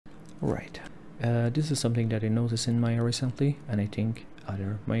Right. This is something that I noticed in Maya recently, and I think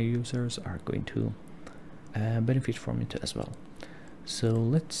other Maya users are going to benefit from it as well. So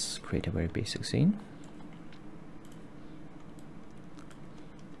let's create a very basic scene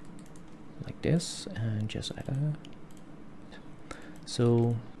like this, and just add a.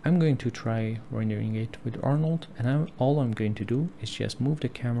 So I'm going to try rendering it with Arnold, and all I'm going to do is just move the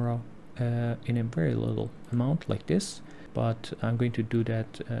camera in a very little amount like this, but I'm going to do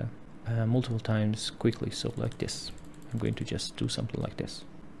that multiple times quickly. So like this, I'm going to just do something like this.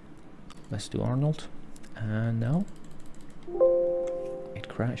 Let's do Arnold, and now it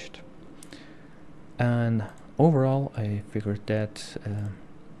crashed. And overall I figured that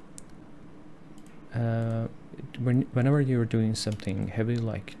whenever you're doing something heavy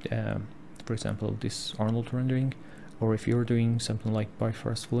like for example this Arnold rendering, or if you're doing something like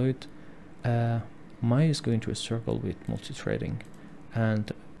Bifrost fluid, Maya is going to struggle with multi-threading,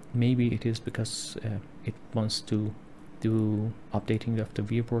 and maybe it is because it wants to do updating of the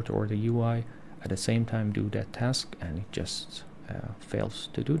viewport or the UI at the same time do that task, and it just fails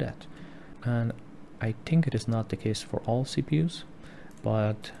to do that. And I think it is not the case for all CPUs,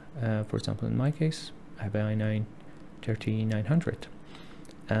 but for example in my case I have a i9 3900,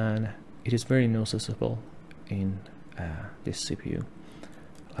 and it is very noticeable in this CPU.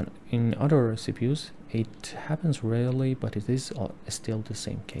 In other CPUs it happens rarely, but it is still the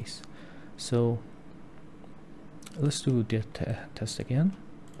same case. So let's do the test again,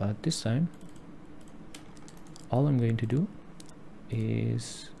 but this time all I'm going to do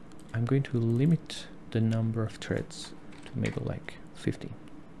is I'm going to limit the number of threads to maybe like 15.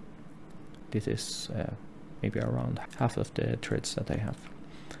 This is maybe around half of the threads that I have.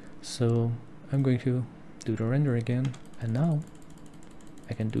 So I'm going to do the render again, and now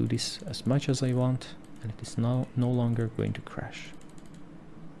I can do this as much as I want, and it is now no longer going to crash.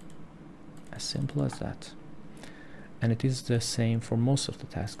 As simple as that. And it is the same for most of the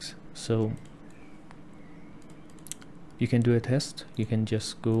tasks. So you can do a test. You can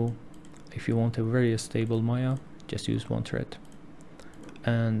just go, if you want a very stable Maya, just use one thread,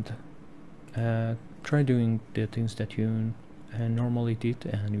 and try doing the things that you normally did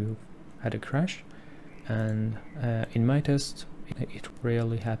and you had a crash. And in my test it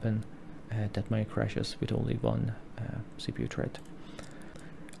rarely happened that Maya crashes with only one CPU thread.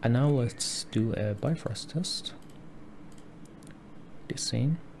 And now let's do a Bifrost test. This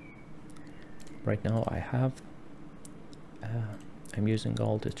scene right now I have I'm using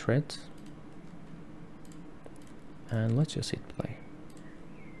all the threads, and let's just hit play,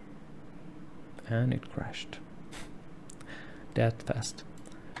 and it crashed that fast.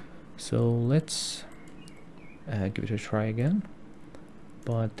 So let's give it a try again,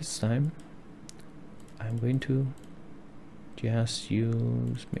 but this time I'm going to just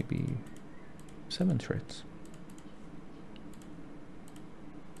use maybe 7 threads.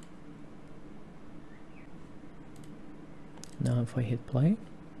 Now if I hit play,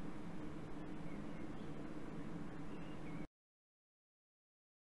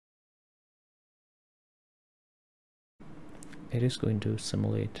 it is going to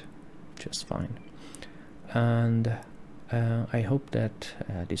simulate just fine. And I hope that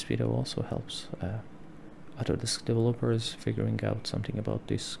this video also helps other disk developers figuring out something about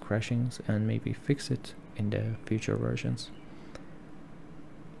these crashings and maybe fix it in the future versions.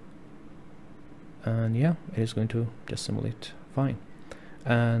 And yeah, it is going to just simulate fine.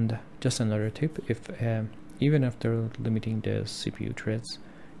 And just another tip, if even after limiting the CPU threads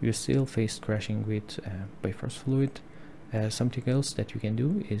you still face crashing with Bifrost fluid, something else that you can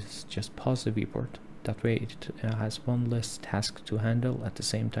do is just pause the viewport. That way it has one less task to handle at the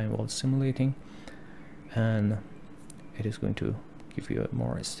same time while simulating, and it is going to give you a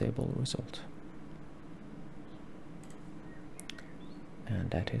more stable result.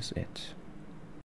 And that is it.